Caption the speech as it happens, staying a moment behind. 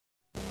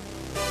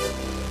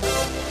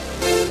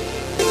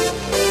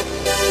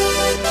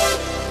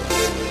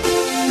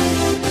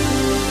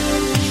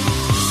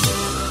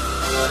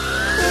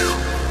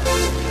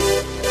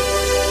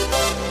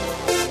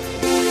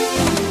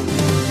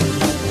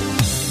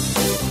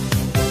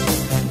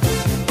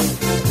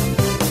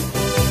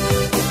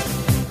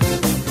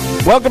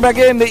Welcome back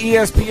into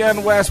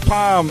ESPN West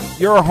Palm,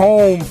 your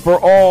home for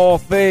all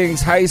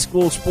things high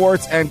school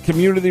sports and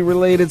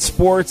community-related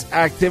sports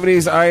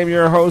activities. I am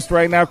your host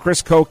right now,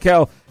 Chris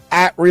Kokell,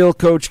 at Real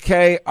Coach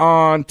K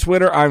on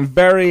Twitter. I'm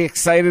very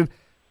excited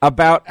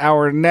about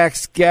our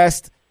next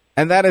guest,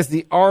 and that is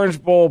the Orange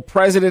Bowl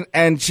president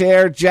and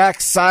chair, Jack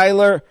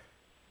Seiler.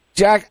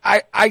 Jack,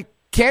 I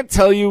can't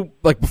tell you,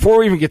 like, before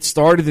we even get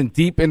started and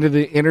deep into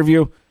the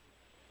interview,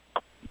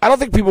 I don't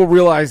think people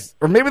realize,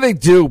 or maybe they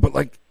do, but,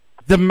 like,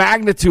 the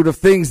magnitude of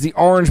things the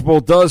Orange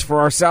Bowl does for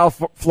our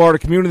South Florida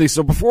community.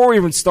 So before we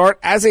even start,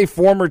 as a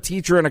former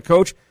teacher and a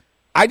coach,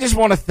 I just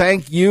want to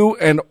thank you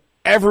and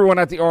everyone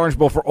at the Orange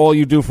Bowl for all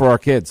you do for our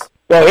kids.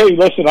 Well, hey,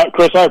 listen,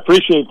 Chris, I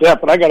appreciate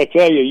that, but I got to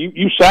tell you,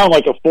 you sound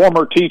like a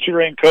former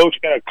teacher and coach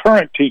and a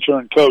current teacher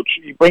and coach.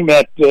 You bring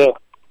that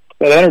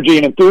energy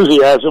and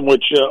enthusiasm,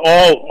 which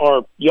all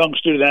our young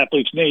student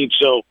athletes need.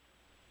 So,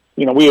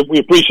 you know, we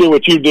appreciate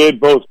what you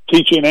did, both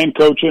teaching and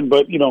coaching,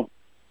 but, you know,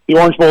 the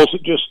Orange Bowl is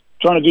just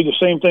trying to do the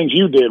same things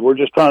you did. We're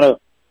just trying to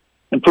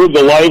improve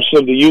the lives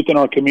of the youth in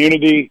our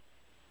community,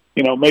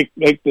 you know, make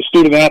the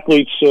student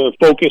athletes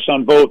focus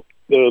on both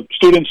the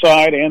student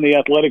side and the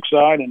athletic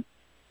side, and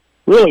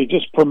really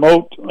just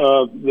promote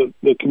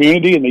the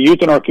community and the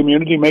youth in our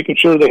community, making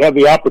sure they have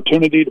the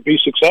opportunity to be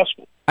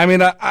successful. I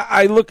mean,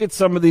 I look at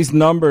some of these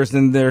numbers,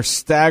 and they're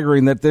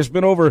staggering, that there's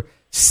been over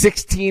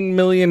 $16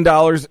 million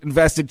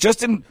invested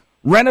just in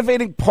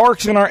renovating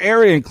parks in our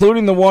area,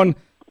 including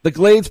the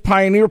Glades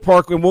Pioneer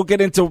Park, and we'll get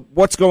into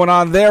what's going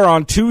on there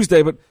on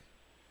Tuesday. But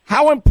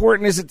how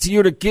important is it to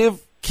you to give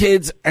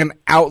kids an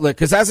outlet?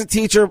 Because as a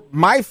teacher,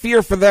 my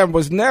fear for them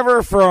was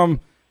never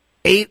from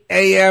 8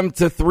 a.m.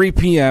 to 3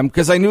 p.m.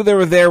 because I knew they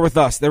were there with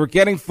us. They were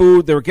getting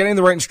food. They were getting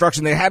the right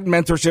instruction. They had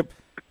mentorship.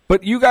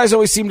 But you guys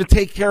always seem to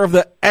take care of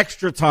the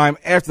extra time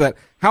after that.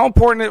 How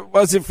important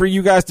was it for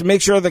you guys to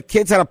make sure the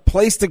kids had a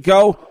place to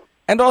go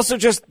and also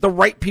just the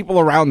right people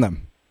around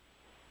them?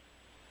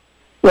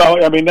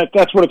 Well, I mean,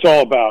 that's what it's all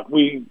about.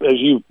 We, as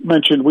you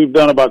mentioned, we've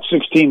done about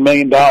 $16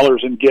 million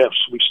in gifts.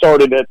 We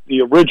started at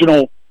the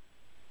original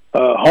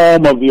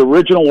home of the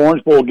original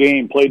Orange Bowl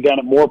game, played down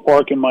at Moore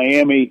Park in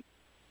Miami,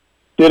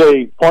 did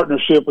a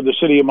partnership with the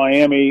city of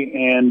Miami,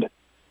 and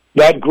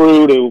that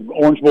grew to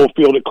Orange Bowl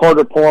Field at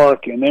Carter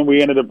Park, and then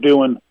we ended up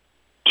doing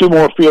 2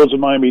 more fields in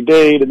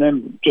Miami-Dade, and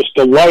then just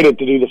delighted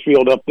to do the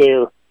field up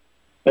there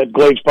at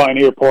Glades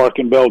Pioneer Park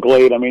in Belle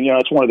Glade. I mean, you know,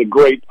 it's one of the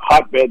great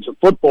hotbeds of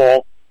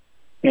football.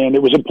 And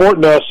it was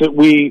important to us that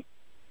we,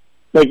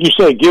 like you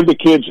say, give the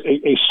kids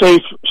a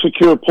safe,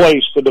 secure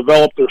place to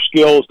develop their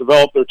skills,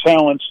 develop their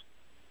talents.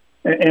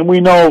 And we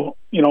know,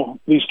 you know,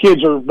 these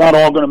kids are not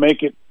all going to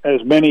make it,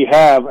 as many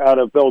have out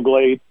of Belle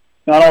Glade,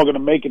 not all going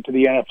to make it to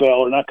the NFL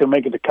or not going to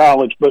make it to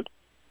college. But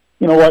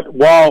you know what?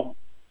 While,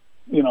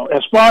 you know,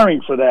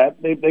 aspiring for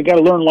that, they got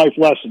to learn life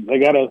lessons. They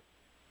got to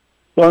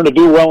learn to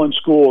do well in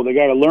school. They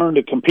got to learn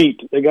to compete.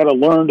 They got to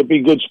learn to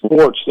be good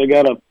sports. They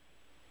got to,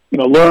 you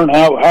know, learn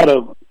how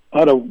to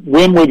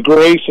win with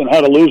grace and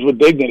how to lose with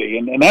dignity.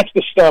 And that's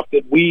the stuff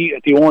that we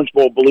at the Orange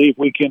Bowl believe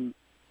we can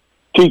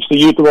teach the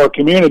youth of our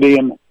community.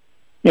 And,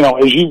 you know,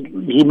 as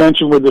you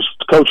mentioned with this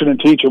coaching and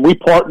teaching, we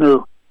partner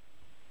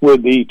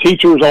with the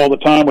teachers all the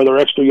time with our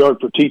extra yard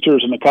for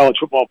teachers in the college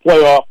football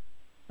playoff.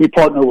 We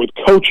partner with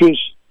coaches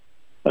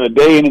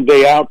day in and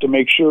day out to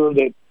make sure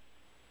that,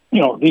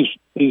 you know,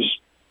 these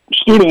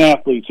student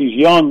athletes, these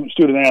young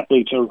student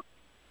athletes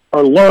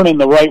are learning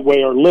the right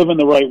way, are living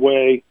the right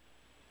way.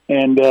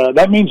 And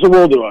that means the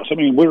world to us. I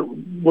mean,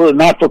 we're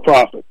not for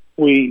profit.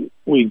 We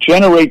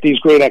generate these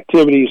great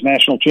activities,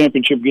 national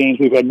championship games.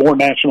 We've had more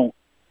national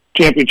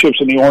championships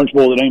in the Orange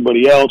Bowl than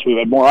anybody else. We've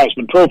had more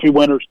Heisman Trophy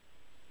winners.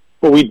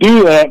 But we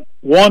do that,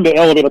 1, to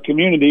elevate our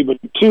community, but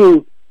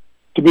 2,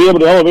 to be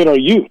able to elevate our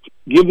youth,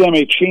 give them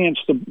a chance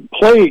to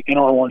play in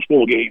our Orange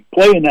Bowl game,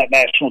 play in that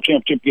national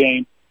championship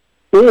game,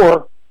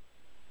 or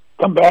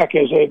come back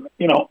as a,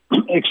 you know,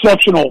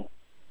 exceptional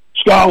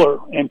scholar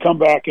and come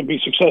back and be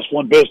successful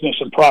in business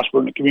and prosper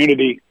in the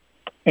community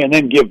and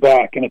then give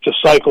back. And it's a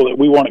cycle that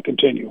we want to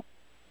continue.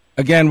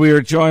 Again, we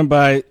are joined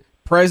by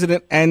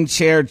President and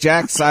Chair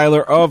Jack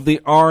Seiler of the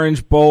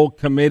Orange Bowl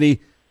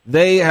Committee.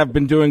 They have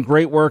been doing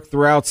great work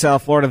throughout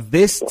South Florida.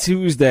 This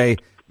Tuesday,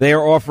 they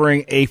are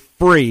offering a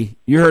free,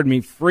 you heard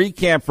me, free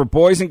camp for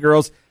boys and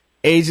girls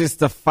ages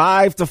to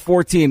 5 to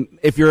 14.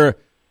 If you're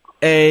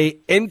a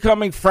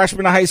incoming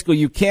freshman in high school,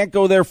 you can't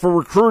go there for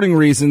recruiting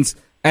reasons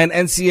and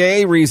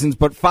NCAA reasons,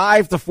 but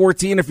 5 to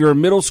 14, if you're a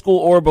middle school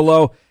or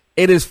below,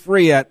 it is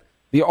free at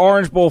the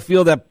Orange Bowl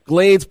Field at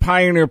Glades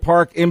Pioneer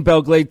Park in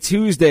Belle Glade,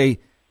 Tuesday,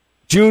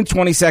 June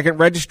 22nd.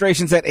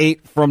 Registration's at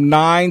 8. From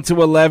 9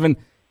 to 11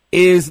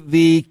 is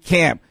the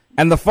camp.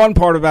 And the fun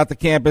part about the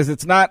camp is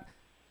it's not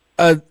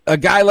a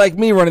guy like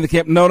me running the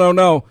camp.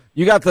 No.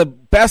 You got the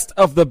best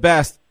of the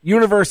best,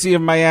 University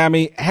of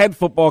Miami head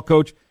football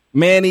coach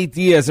Manny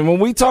Diaz. And when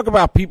we talk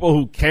about people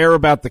who care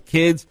about the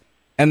kids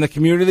and the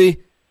community,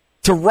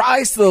 to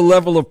rise to the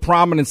level of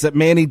prominence that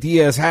Manny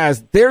Diaz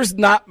has, there's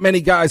not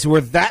many guys who are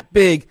that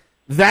big,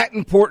 that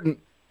important,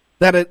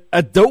 that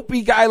a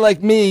dopey guy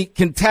like me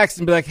can text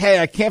and be like, hey,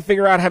 I can't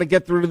figure out how to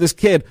get through to this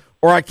kid,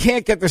 or I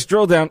can't get this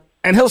drill down,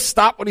 and he'll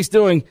stop what he's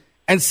doing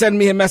and send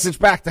me a message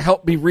back to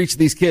help me reach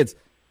these kids.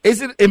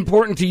 Is it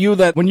important to you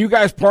that when you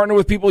guys partner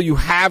with people, you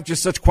have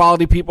just such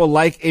quality people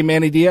like a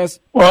Manny Diaz?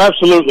 Well,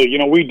 absolutely. You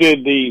know, we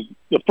did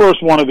the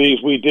first one of these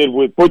we did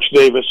with Butch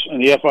Davis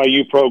and the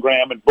FIU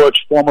program, and Butch,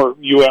 former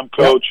UM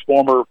coach,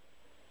 former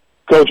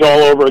coach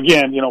all over.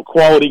 Again, you know,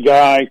 quality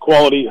guy,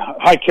 quality,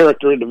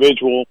 high-character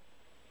individual.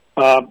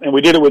 And we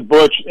did it with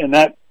Butch, and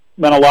that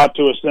meant a lot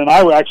to us. Then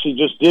I actually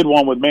just did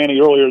one with Manny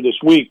earlier this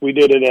week. We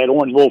did it at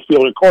Orange Bowl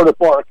Field at Carter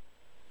Park.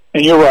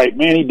 And you're right,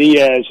 Manny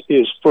Diaz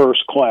is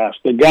first class.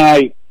 The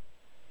guy,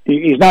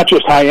 he's not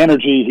just high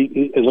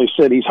energy. As I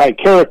said, he's high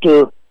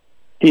character.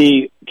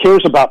 He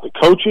cares about the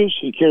coaches.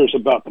 He cares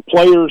about the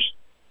players.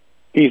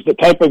 He's the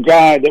type of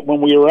guy that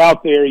when we were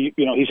out there, you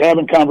know, he's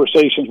having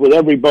conversations with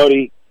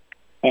everybody.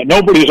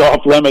 Nobody's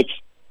off limits.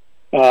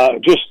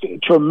 Just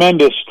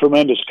tremendous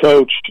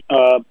coach.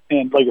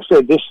 And like I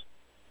said,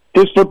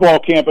 his football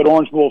camp at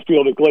Orange Bowl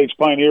Field at Glades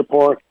Pioneer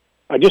Park,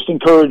 I just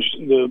encourage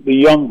the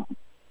young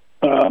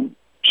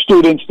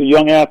students, the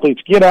young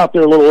athletes, get out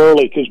there a little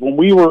early, because when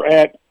we were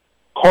at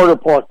Carter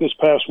Park this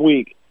past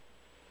week,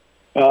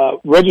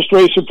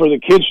 registration for the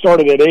kids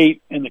started at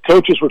 8, and the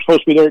coaches were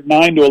supposed to be there at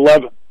 9 to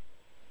 11.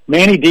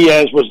 Manny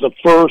Diaz was the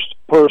first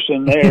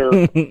person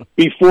there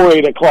before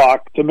 8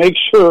 o'clock to make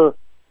sure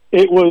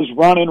it was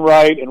running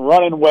right and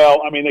running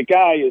well. I mean, the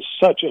guy is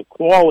such a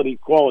quality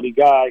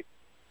guy.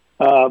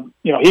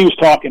 You know, he was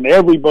talking to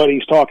everybody.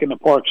 He's talking to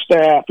park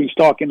staff. He's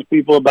talking to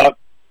people about,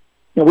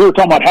 you know, we were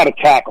talking about how to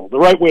tackle, the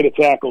right way to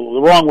tackle,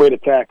 the wrong way to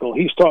tackle.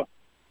 He's talking,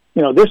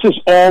 you know, this is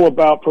all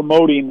about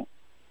promoting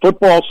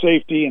football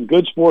safety and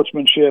good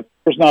sportsmanship.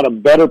 There's not a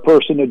better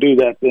person to do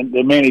that than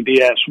Manny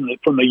Diaz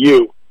from the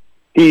U.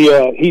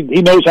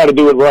 He knows how to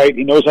do it right.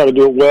 He knows how to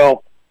do it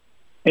well.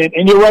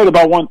 And you're right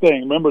about one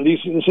thing. Remember, this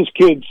is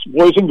kids,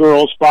 boys and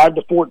girls, 5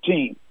 to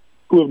 14,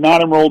 who have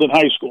not enrolled in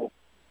high school.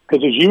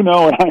 Because as you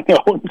know, and I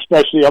know,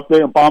 especially up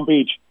there in Palm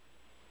Beach,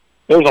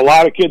 there's a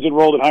lot of kids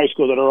enrolled in high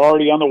school that are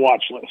already on the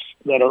watch list,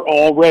 that are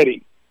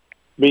already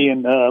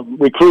being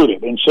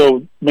recruited. And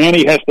so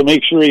Manny has to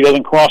make sure he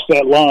doesn't cross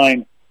that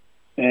line,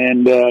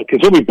 and because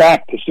he'll be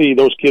back to see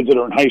those kids that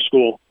are in high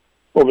school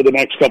over the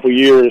next couple of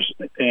years,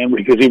 and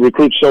because he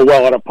recruits so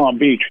well out of Palm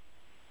Beach.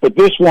 But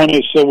this one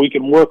is so we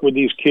can work with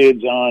these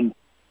kids on,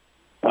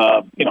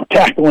 you know,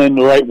 tackling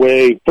the right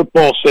way,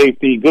 football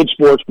safety, good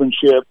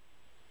sportsmanship,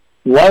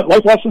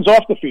 life lessons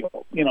off the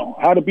field, you know,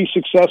 how to be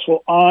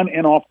successful on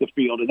and off the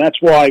field. And that's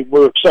why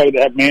we're excited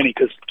to have Manny,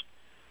 because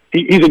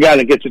he's a guy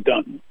that gets it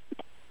done.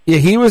 Yeah,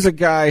 he was a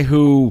guy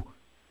who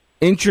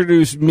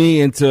introduced me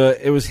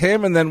into, it was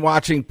him and then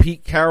watching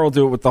Pete Carroll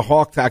do it with the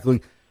hawk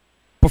tackling.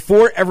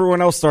 Before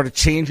everyone else started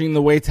changing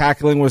the way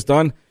tackling was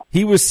done,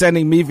 he was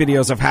sending me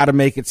videos of how to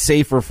make it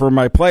safer for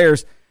my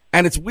players.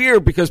 And it's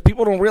weird because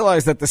people don't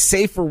realize that the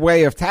safer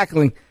way of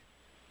tackling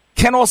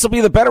can also be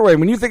the better way.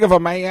 When you think of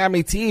a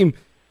Miami team,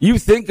 you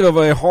think of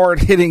a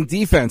hard-hitting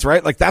defense,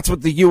 right? Like, that's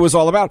what the U is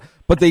all about.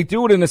 But they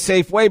do it in a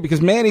safe way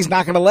because Manny's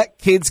not going to let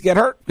kids get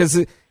hurt,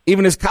 because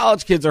even his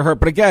college kids are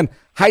hurt. But again,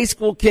 high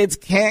school kids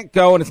can't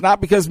go, and it's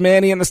not because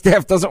Manny and the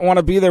staff doesn't want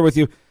to be there with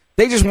you.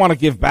 They just want to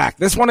give back.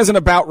 This one isn't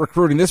about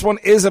recruiting. This one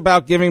is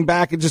about giving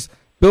back and just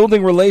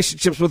building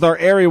relationships with our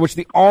area, which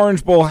the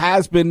Orange Bowl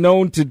has been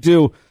known to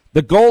do.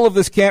 The goal of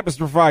this camp is to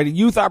provide a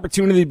youth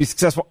opportunity to be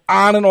successful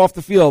on and off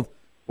the field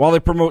while they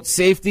promote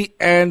safety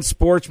and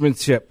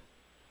sportsmanship.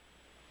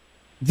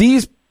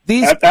 These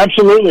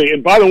Absolutely.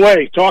 And by the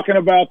way, talking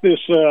about this,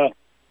 you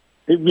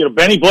know,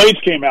 Benny Blades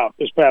came out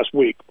this past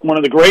week, one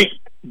of the great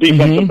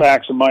defensive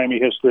backs in Miami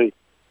history,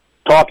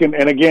 talking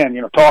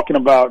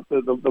about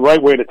the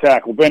right way to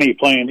tackle. Benny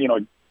playing, you know,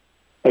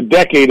 a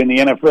decade in the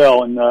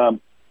NFL,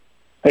 and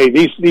hey,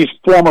 these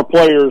former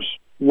players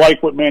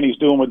like what Manny's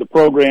doing with the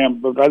program,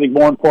 but I think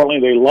more importantly,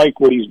 they like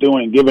what he's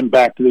doing, giving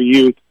back to the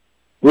youth,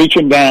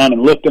 reaching down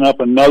and lifting up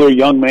another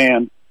young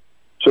man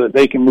so that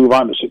they can move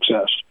on to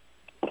success.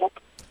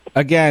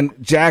 Again,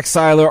 Jack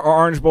Seiler,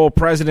 Orange Bowl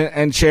president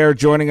and chair,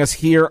 joining us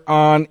here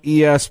on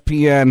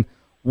ESPN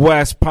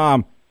West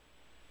Palm.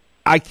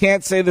 I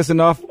can't say this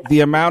enough.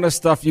 The amount of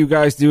stuff you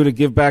guys do to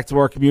give back to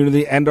our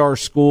community and our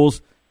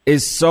schools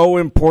is so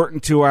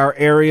important to our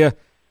area.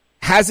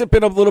 Has it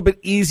been a little bit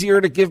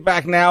easier to give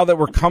back now that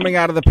we're coming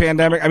out of the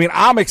pandemic? I mean,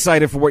 I'm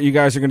excited for what you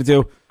guys are going to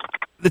do.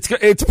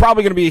 It's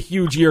probably going to be a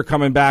huge year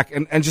coming back,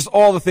 and just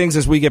all the things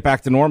as we get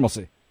back to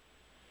normalcy.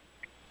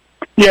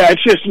 Yeah,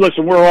 it's just,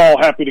 listen, we're all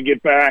happy to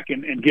get back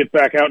and get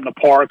back out in the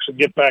parks and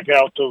get back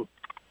out to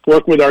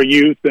work with our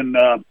youth. And,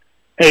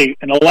 hey,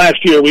 in the last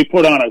year, we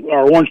put on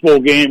our Orange Bowl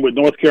game with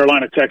North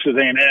Carolina, Texas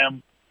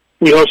A&M.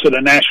 We hosted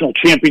a national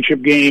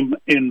championship game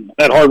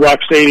at Hard Rock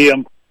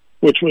Stadium,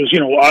 which was, you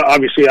know,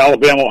 obviously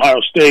Alabama,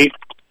 Ohio State.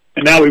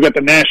 And now we've got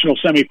the national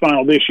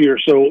semifinal this year.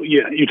 So,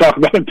 yeah, you talk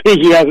about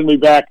enthusiasm to be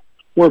back.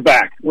 We're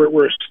back.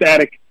 We're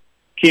ecstatic.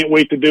 Can't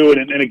wait to do it.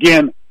 And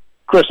again,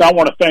 Chris, I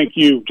want to thank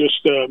you, just,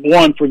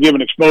 one, for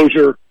giving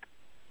exposure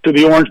to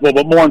the Orange Bowl,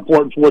 but more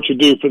important for what you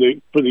do for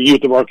the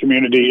youth of our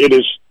community. It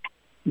is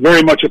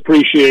very much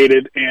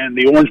appreciated, and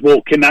the Orange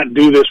Bowl cannot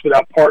do this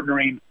without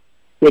partnering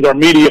with our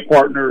media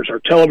partners, our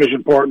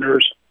television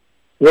partners,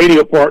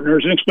 radio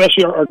partners, and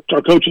especially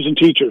our coaches and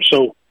teachers.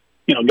 So,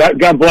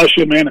 God bless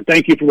you, man, and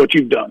thank you for what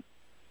you've done.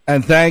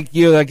 And thank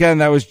you. Again,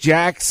 that was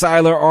Jack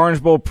Seiler,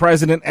 Orange Bowl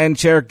president and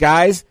chair.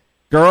 Guys,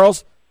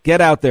 girls, get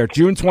out there.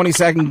 June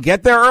 22nd.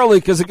 Get there early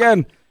because,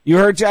 again, you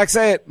heard Jack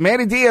say it.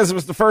 Manny Diaz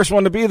was the first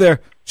one to be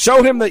there.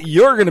 Show him that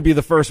you're going to be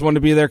the first one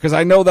to be there because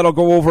I know that'll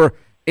go over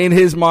in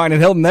his mind,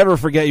 and he'll never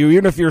forget you.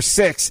 Even if you're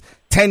 6,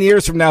 10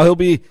 years from now, he'll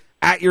be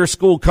at your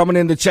school coming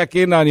in to check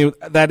in on you.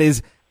 That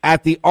is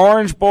at the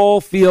Orange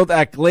Bowl field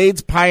at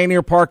Glades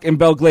Pioneer Park in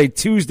Belle Glade,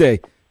 Tuesday,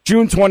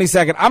 June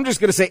 22nd. I'm just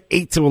going to say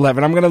 8 to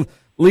 11. I'm going to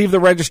leave the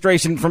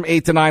registration from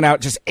 8 to 9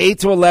 out. Just 8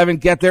 to 11.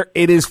 Get there.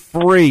 It is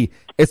free.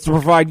 It's to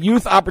provide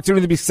youth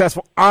opportunity to be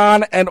successful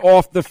on and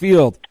off the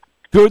field.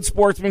 Good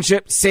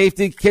sportsmanship,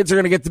 safety. Kids are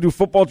going to get to do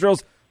football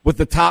drills with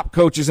the top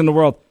coaches in the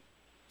world.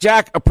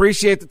 Jack,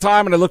 appreciate the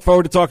time, and I look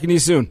forward to talking to you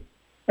soon.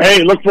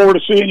 Hey, look forward to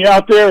seeing you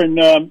out there,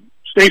 and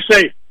stay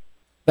safe.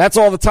 That's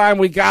all the time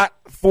we got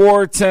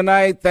for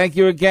tonight. Thank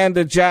you again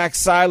to Jack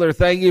Seiler.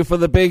 Thank you for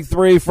the big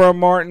 3 from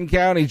Martin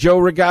County. Joe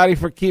Rigotti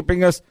for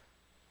keeping us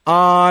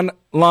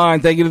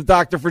online. Thank you to the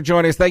doctor for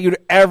joining us. Thank you to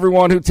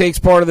everyone who takes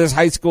part of this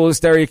high school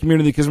hysteria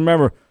community, because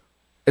remember,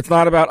 it's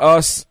not about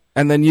us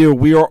and then you.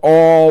 We are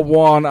all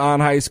one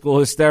on high school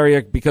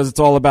hysteria because it's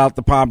all about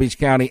the Palm Beach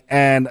County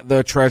and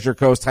the Treasure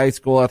Coast High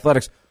School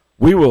Athletics.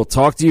 We will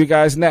talk to you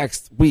guys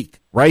next week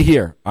right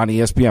here on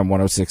ESPN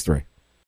 106.3.